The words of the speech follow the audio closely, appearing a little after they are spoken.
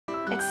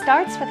It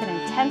starts with an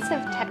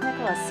intensive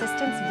technical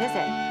assistance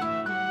visit.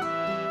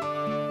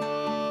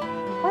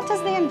 What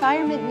does the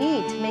environment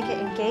need to make it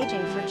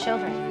engaging for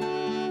children?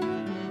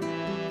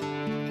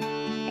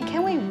 And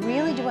can we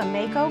really do a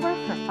makeover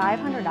for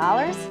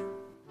 $500?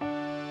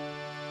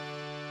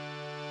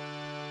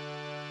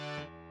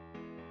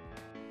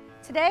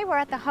 Today we're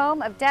at the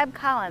home of Deb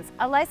Collins,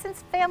 a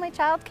licensed family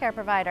child care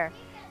provider.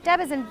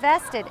 Deb is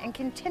invested in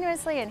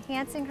continuously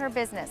enhancing her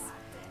business.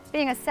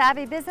 Being a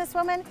savvy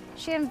businesswoman,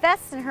 she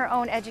invests in her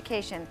own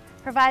education,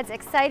 provides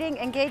exciting,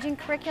 engaging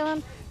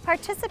curriculum,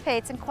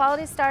 participates in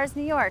Quality Stars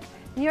New York,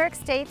 New York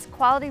State's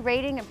quality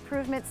rating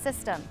improvement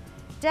system.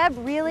 Deb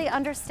really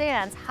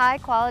understands high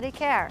quality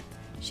care.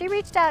 She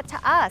reached out to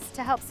us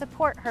to help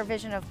support her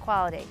vision of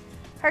quality.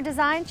 Her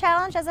design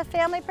challenge as a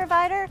family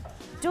provider?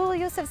 Dual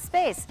use of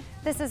space.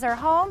 This is her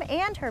home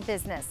and her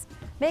business,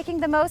 making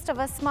the most of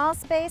a small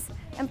space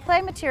and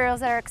play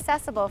materials that are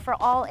accessible for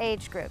all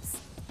age groups.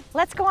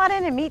 Let's go on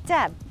in and meet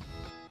Deb.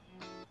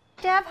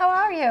 Deb, how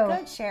are you?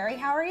 Good, Sherry.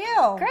 How are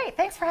you? Great.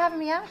 Thanks for having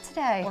me out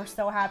today. We're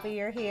so happy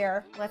you're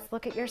here. Let's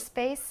look at your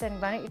space,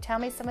 and why don't you tell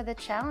me some of the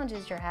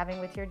challenges you're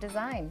having with your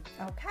design?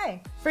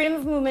 Okay. Freedom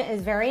of movement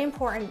is very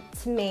important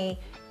to me,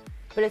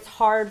 but it's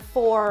hard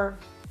for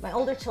my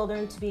older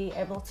children to be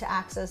able to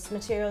access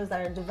materials that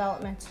are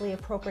developmentally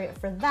appropriate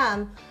for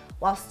them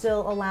while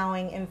still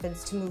allowing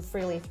infants to move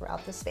freely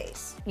throughout the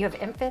space. You have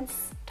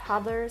infants,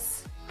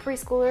 toddlers,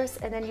 preschoolers,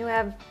 and then you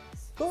have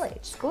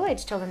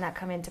school-age children that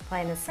come into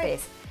play in this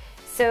space.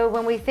 So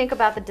when we think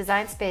about the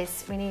design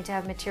space, we need to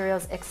have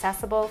materials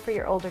accessible for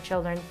your older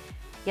children,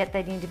 yet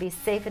they need to be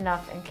safe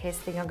enough in case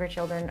the younger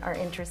children are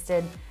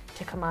interested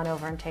to come on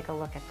over and take a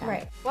look at them.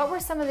 Right. What were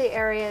some of the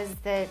areas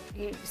that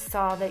you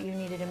saw that you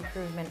needed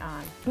improvement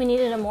on? We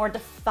needed a more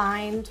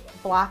defined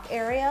block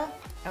area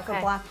for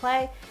block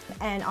play,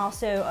 and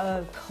also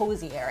a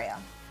cozy area.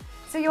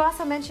 So you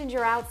also mentioned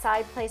your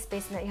outside play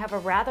space and that you have a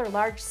rather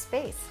large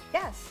space.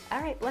 Yes.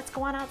 All right, let's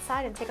go on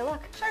outside and take a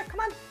look. Sure, come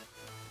on.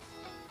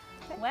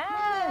 Okay.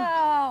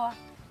 Wow.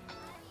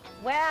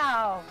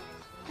 Wow.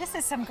 This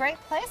is some great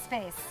play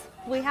space.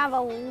 We have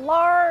a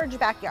large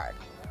backyard.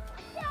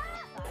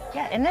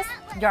 Yeah, and this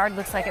yard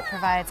looks like it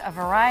provides a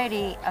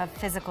variety of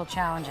physical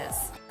challenges.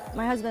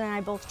 My husband and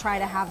I both try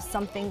to have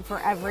something for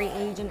every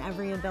age and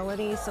every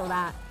ability, so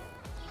that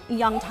a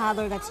young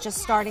toddler that's just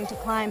starting to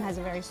climb has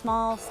a very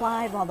small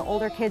slide, while the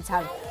older kids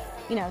have,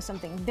 you know,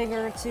 something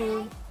bigger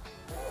to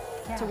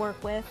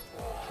work with.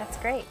 That's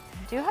great.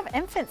 Do you have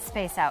infant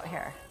space out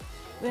here?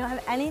 We don't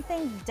have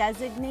anything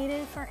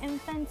designated for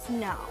infants,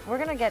 no. We're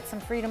gonna get some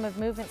freedom of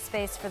movement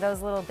space for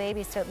those little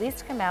babies to at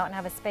least come out and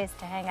have a space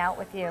to hang out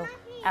with you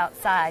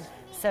outside,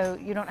 so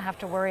you don't have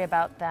to worry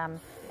about them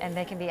and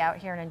they can be out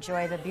here and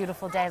enjoy the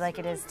beautiful day like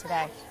it is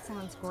today.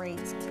 Sounds great.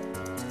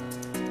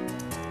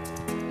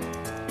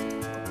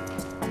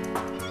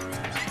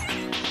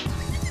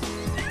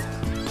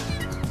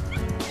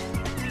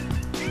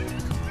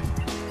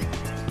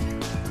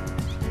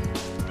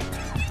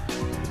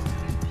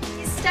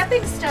 These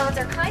stepping stones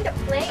are kind of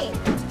plain.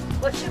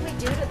 What should we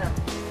do to them?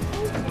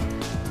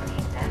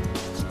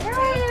 Where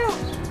are you?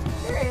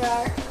 There you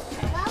are.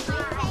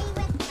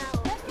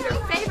 Your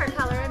favorite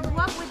color, and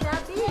what would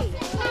that be?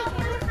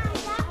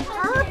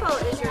 Purple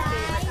is your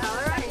favorite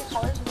color. I can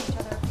colors with each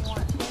other if you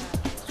want to.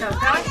 So go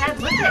ahead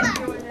with it.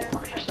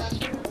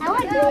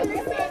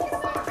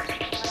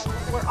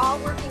 We're all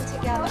working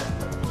together.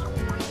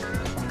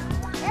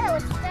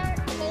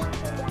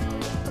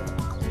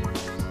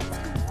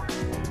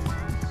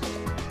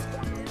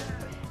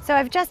 So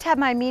I've just had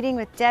my meeting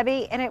with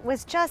Debbie, and it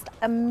was just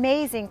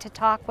amazing to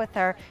talk with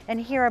her and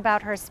hear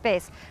about her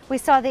space. We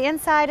saw the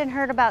inside and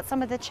heard about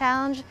some of the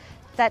challenge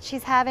that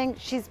she's having.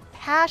 She's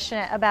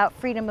passionate about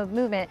freedom of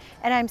movement,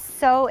 and I'm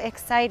so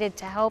excited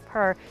to help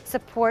her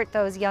support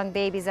those young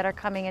babies that are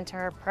coming into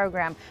her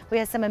program. We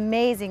have some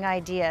amazing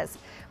ideas.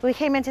 We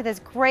came into this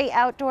great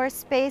outdoor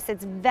space.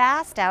 It's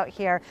vast out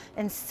here,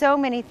 and so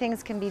many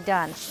things can be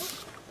done.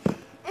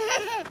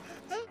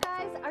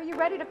 Guys, are you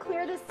ready to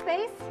clear this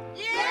space?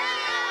 Yeah!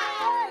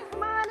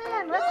 Come on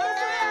in, let's get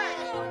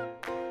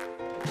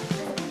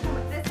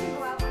this can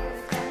go out for the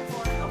 10th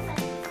floor.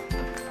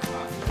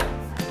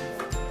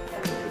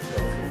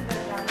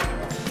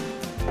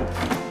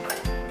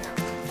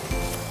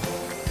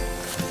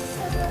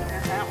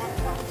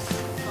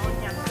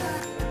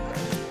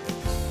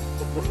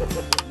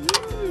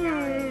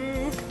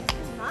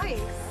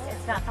 Nice.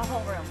 It's not the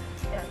whole room.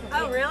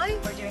 Oh, really?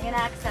 We're doing an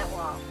accent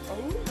wall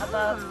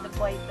above the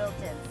white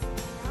built-ins.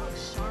 Oh,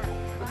 sharp.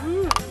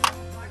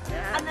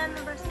 And then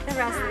the rest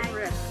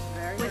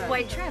with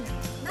white trim.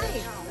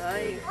 Nice.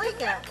 Nice.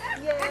 Like it.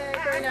 Yay,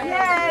 very nice. Yay,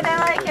 I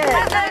like it.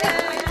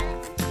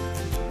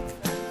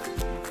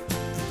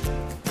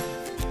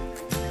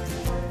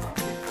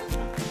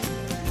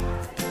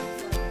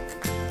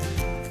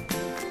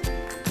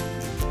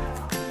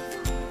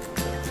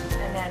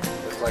 And then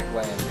It's like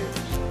land here.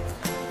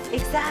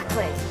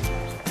 exactly.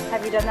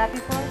 Have you done that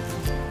before?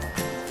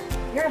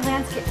 You're a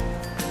landscape.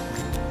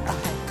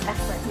 Okay,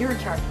 excellent. You're in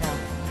charge now.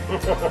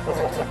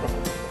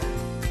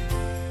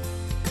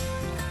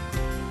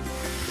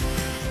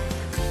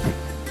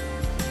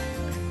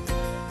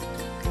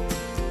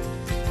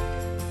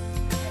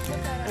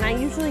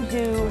 to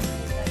do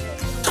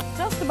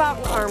just about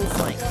an arm's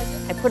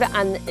length. I put it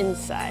on the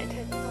inside.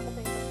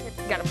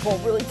 You gotta pull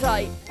really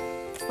tight.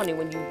 It's funny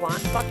when you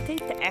want duct tape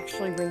to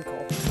actually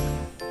wrinkle.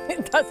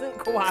 It doesn't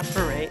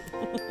cooperate.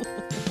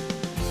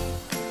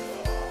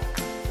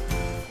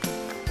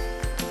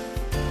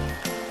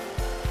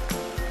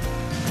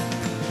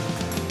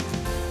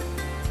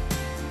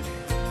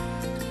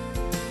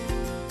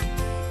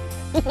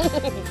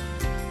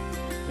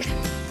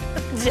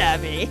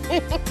 Debbie.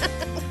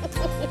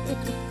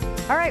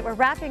 All right, we're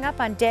wrapping up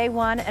on day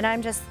one, and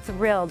I'm just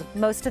thrilled.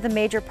 Most of the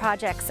major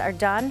projects are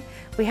done.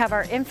 We have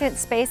our infant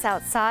space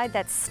outside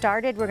that's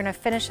started. We're going to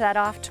finish that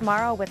off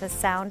tomorrow with a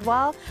sound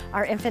wall.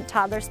 Our infant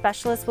toddler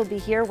specialist will be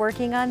here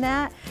working on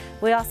that.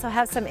 We also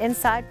have some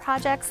inside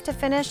projects to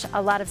finish,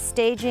 a lot of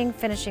staging,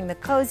 finishing the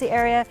cozy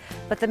area,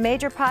 but the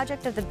major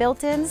project of the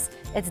built-ins,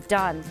 it's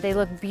done. They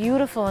look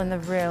beautiful in the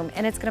room,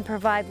 and it's going to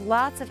provide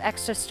lots of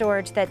extra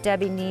storage that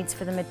Debbie needs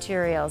for the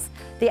materials.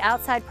 The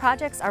outside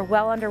projects are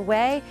well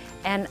underway,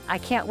 and I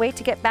can't wait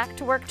to get back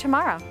to work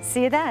tomorrow.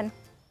 See you then.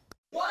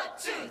 1,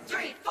 2,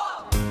 3, 4.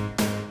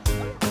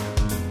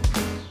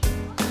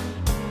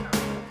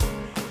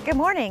 Good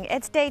morning,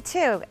 it's day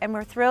 2 and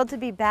we're thrilled to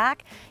be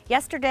back.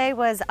 Yesterday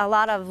was a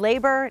lot of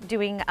labor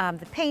doing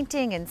the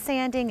painting and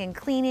sanding and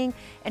cleaning,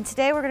 and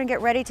today we're going to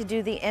get ready to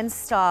do the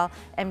install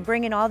and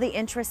bring in all the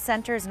interest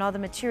centers and all the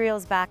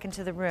materials back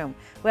into the room.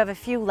 We have a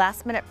few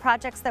last minute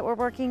projects that we're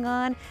working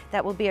on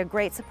that will be a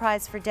great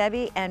surprise for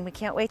Debbie, and we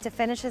can't wait to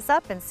finish this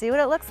up and see what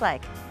it looks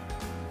like.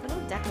 Little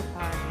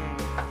decoupage.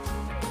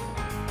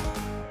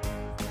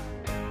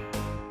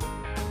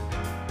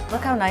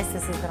 Look how nice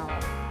this is going to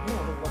look.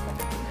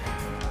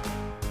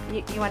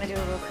 You want to do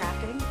a little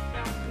crafting?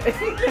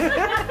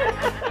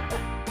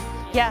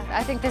 Yeah,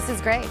 I think this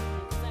is great.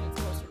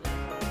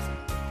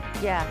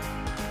 Yeah.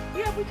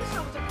 Yeah, we just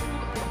have to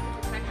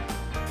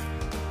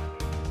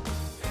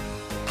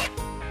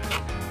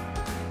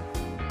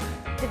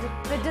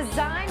The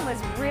design was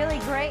really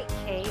great,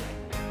 Kate.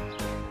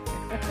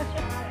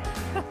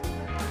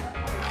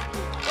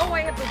 Oh,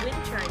 I have the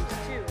wind chimes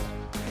too.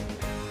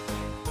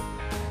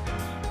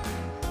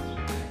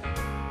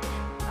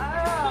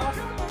 Oh.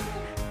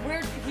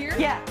 Where, here?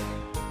 Yeah.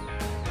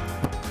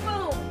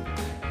 Boom.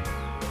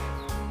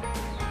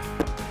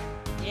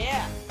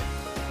 Yeah.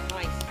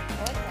 Nice. I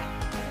like that.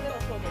 I think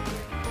that'll hold it.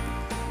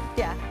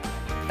 Yeah,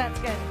 that's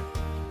good.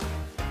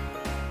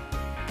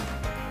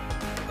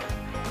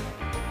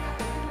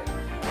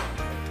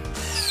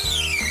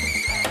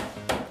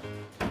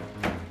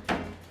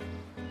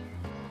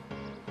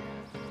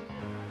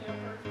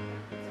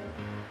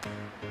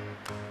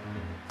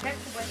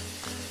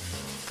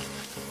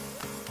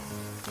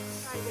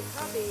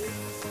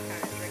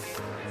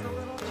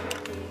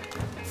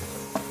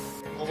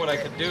 Well, what I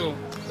could do,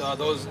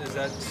 those, is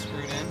that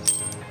screwed in?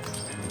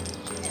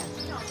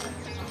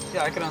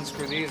 Yeah, I could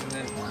unscrew these and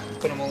then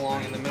put them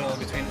along in the middle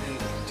between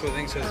two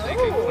things so that they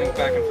can clink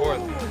back and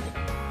forth.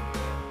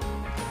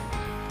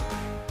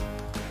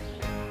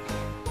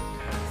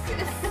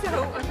 This is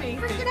so amazing.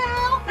 Freak it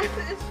out!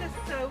 It's just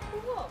so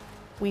cool.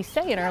 We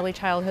say in early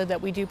childhood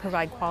that we do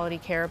provide quality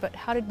care, but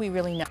how did we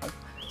really know?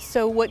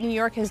 So what New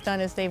York has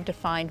done is they've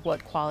defined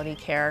what quality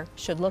care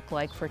should look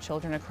like for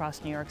children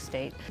across New York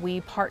State.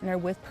 We partner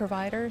with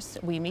providers,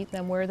 we meet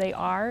them where they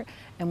are,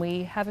 and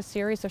we have a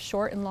series of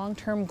short and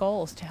long-term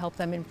goals to help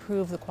them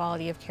improve the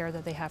quality of care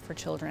that they have for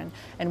children.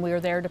 And we are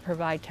there to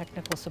provide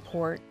technical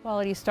support.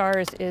 Quality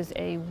Stars is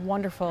a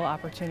wonderful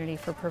opportunity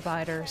for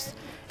providers,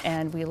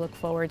 and we look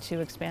forward to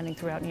expanding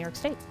throughout New York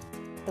State.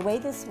 The way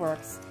this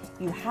works,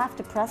 you have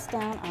to press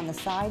down on the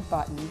side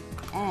button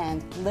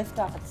and lift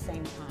up at the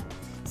same time.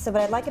 So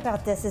what I like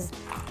about this is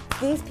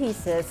these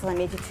pieces, so I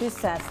made you 2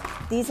 sets,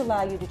 these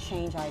allow you to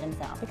change items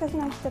out because, you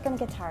know, they're going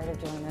to get tired of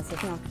doing this.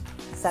 There's, 7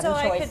 choices. So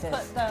I could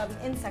put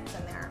the insects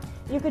in there.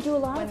 You could do a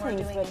lot of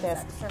things with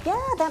this. Yeah,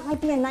 that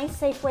might be a nice,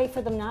 safe way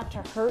for them not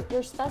to hurt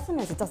your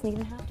specimens. It doesn't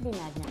even have to be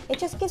magnetic. It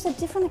just gives a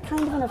different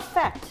kind of an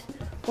effect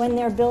when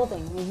they're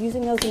building. You're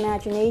using those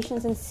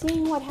imaginations and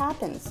seeing what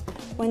happens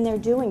when they're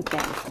doing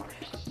things.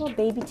 A little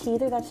baby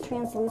teether that's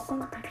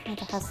translucent, that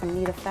has some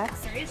neat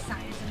effects. There is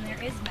science and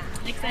there is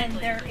math, and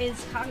there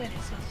is cognitive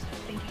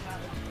thinking about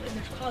it. And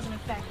there's cause and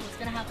effect. What's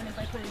going to happen if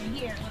I put it in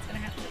here? What's going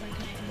to happen if I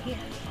put it in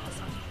here?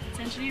 Awesome. It's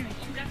engineering.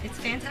 It's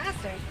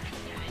fantastic.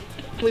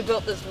 We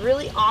built this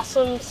really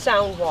awesome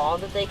sound wall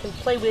that they can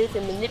play with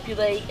and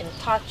manipulate and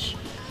touch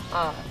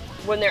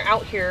when they're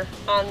out here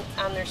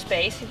on their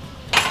space. You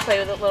play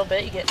with it a little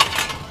bit, you get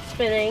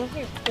spinning.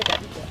 Here, look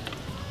at it.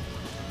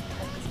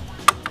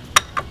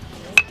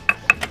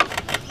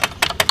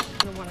 You're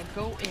going to want to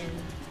go in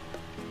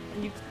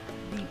and you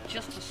leave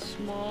just a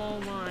small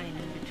line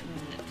in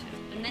between the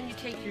two. And then you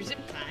take your zip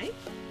tie,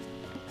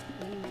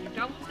 and when you're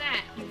done with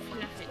that, you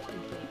fluff it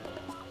completely.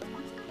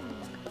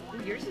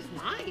 Ooh, yours is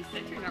nice.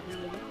 That turned out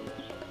really well.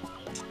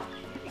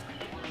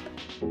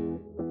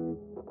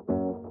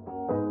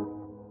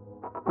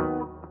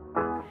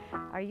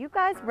 Are you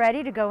guys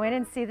ready to go in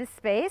and see the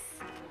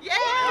space? Yeah!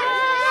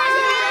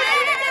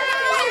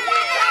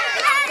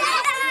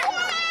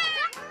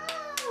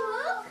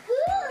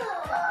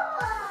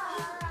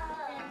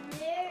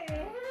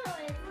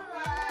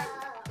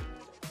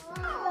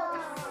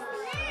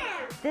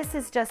 This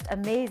is just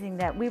amazing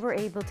that we were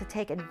able to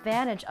take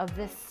advantage of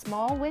this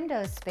small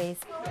window space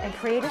and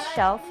create a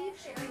shelf,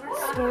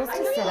 stools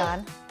to sit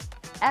on,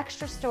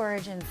 extra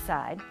storage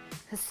inside,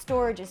 because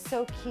storage is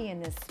so key in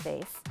this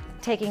space,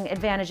 taking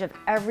advantage of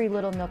every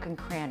little nook and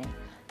cranny.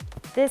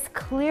 This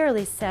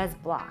clearly says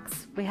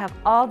blocks. We have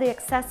all the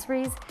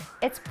accessories.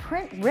 It's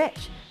print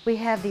rich. We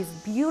have these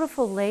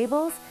beautiful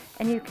labels,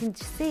 and you can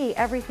see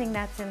everything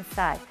that's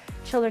inside.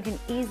 Children can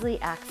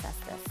easily access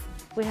this.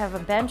 We have a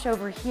bench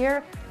over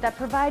here that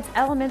provides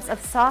elements of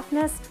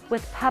softness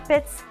with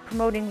puppets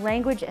promoting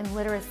language and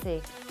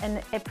literacy.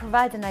 And it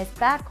provides a nice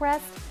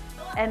backrest,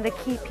 and the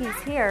key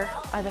piece here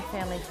are the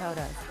family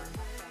photos.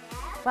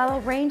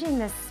 While arranging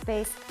this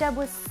space, Deb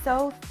was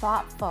so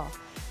thoughtful.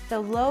 The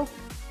low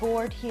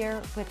board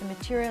here with the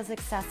materials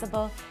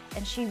accessible,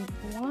 and she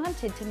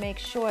wanted to make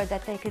sure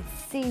that they could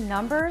see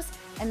numbers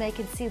and they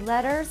could see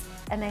letters,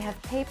 and they have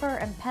paper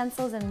and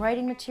pencils and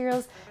writing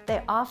materials.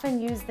 They often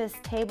use this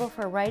table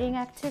for writing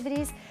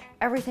activities.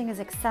 Everything is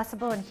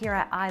accessible and here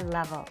at eye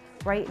level,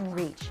 right in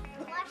reach.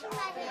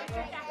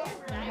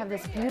 I have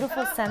this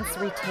beautiful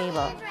sensory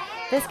table.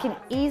 This can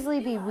easily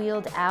be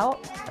wheeled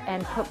out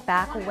and put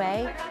back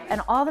away,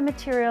 and all the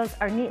materials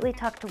are neatly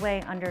tucked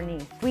away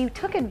underneath. We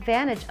took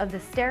advantage of the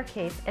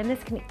staircase, and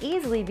this can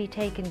easily be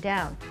taken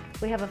down.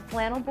 We have a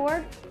flannel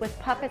board with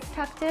puppets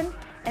tucked in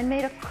and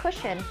made a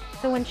cushion,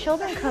 so when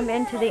children come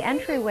into the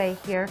entryway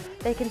here,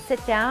 they can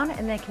sit down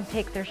and they can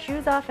take their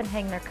shoes off and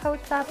hang their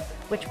coats up,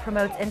 which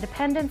promotes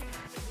independence.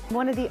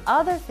 One of the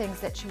other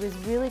things that she was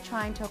really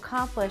trying to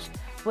accomplish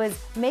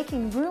was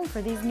making room for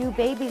these new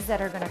babies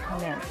that are going to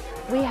come in.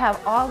 We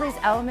have all these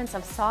elements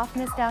of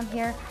softness down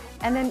here,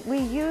 and then we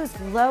used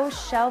low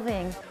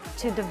shelving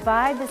to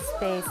divide the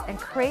space and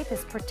create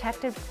this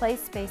protective play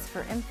space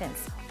for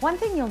infants. One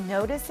thing you'll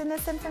notice in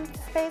this infant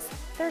space,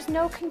 there's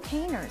no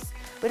containers.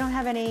 We don't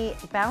have any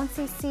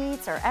bouncy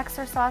seats or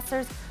extra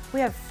saucers. We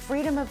have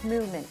freedom of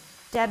movement.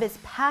 Deb is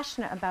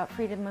passionate about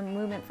freedom of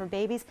movement for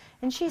babies,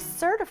 and she's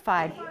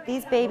certified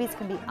these babies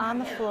can be on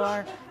the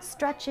floor,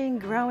 stretching,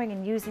 growing,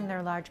 and using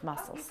their large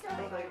muscles.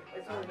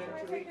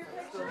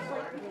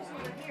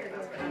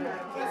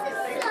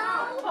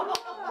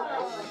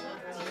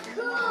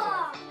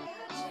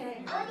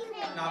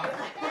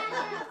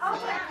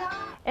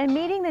 In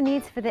meeting the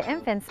needs for the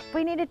infants,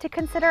 we needed to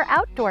consider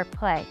outdoor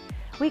play.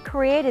 We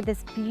created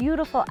this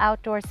beautiful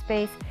outdoor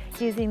space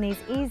using these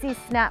easy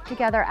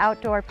snap-together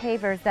outdoor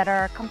pavers that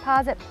are a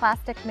composite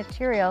plastic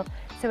material,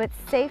 so it's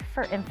safe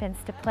for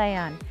infants to play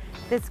on.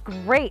 This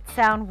great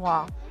sound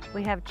wall.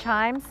 We have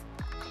chimes.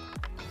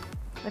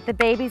 If the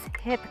babies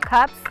hit the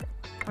cups,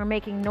 we're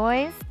making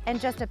noise, and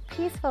just a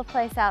peaceful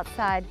place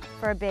outside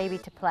for a baby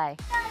to play.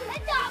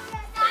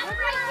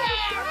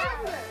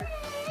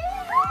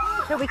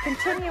 So we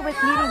continue with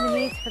meeting the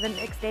needs for the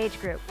mixed age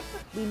group.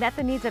 We met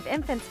the needs of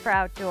infants for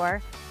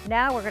outdoor.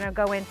 Now we're going to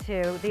go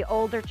into the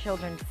older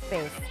children's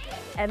space.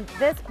 And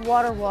this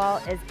water wall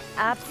is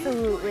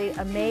absolutely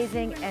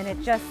amazing, and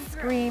it just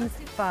screams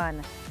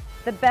fun.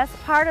 The best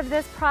part of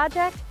this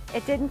project,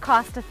 it didn't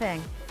cost a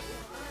thing.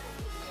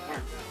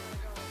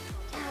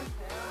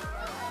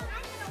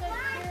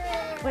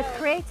 With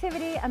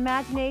creativity,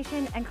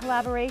 imagination, and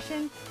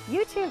collaboration,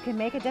 you too can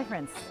make a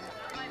difference.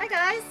 Hi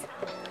guys,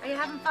 are you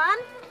having fun?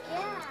 Yeah.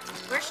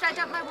 Where should I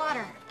dump my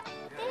water?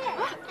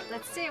 There.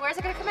 Let's see, where's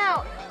it gonna come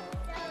out?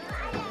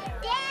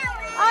 There.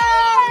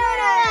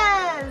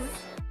 Oh, there it is!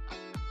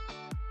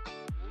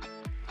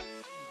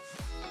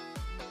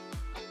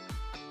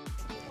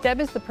 Deb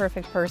is the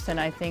perfect person,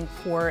 I think,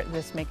 for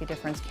this Make a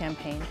Difference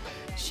campaign.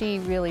 She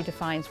really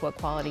defines what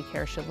quality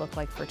care should look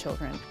like for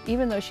children.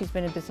 Even though she's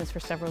been in business for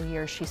several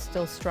years, she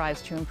still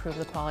strives to improve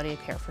the quality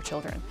of care for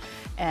children.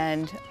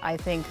 And I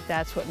think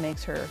that's what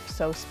makes her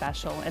so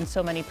special, and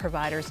so many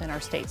providers in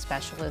our state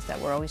special, is that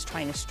we're always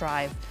trying to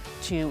strive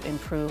to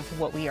improve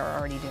what we are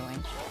already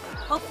doing.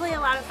 Hopefully a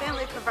lot of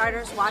family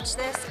providers watch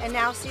this and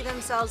now see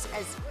themselves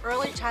as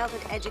early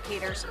childhood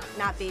educators,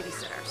 not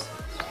babysitters.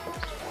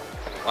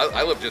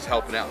 I love just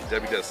helping out.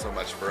 Debbie does so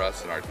much for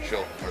us and our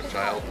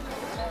child.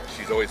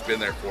 She's always been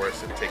there for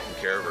us and taking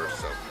care of her,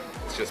 so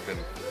it's just been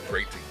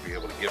great to be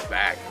able to give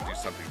back and do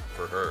something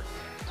for her.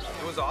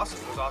 It was awesome.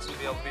 It was awesome to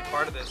be able to be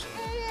part of this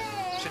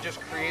and to just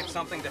create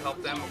something to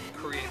help them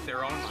create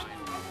their own mind.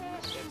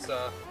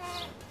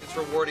 It's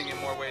rewarding in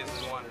more ways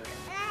than one.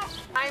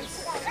 I'm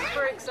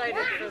super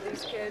excited for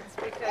these kids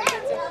because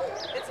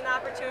it's an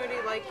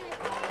opportunity,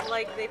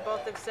 like they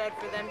both have said,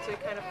 for them to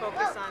kind of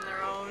focus on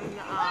their own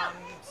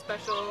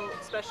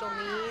special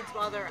needs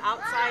while they're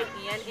outside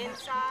and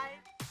inside.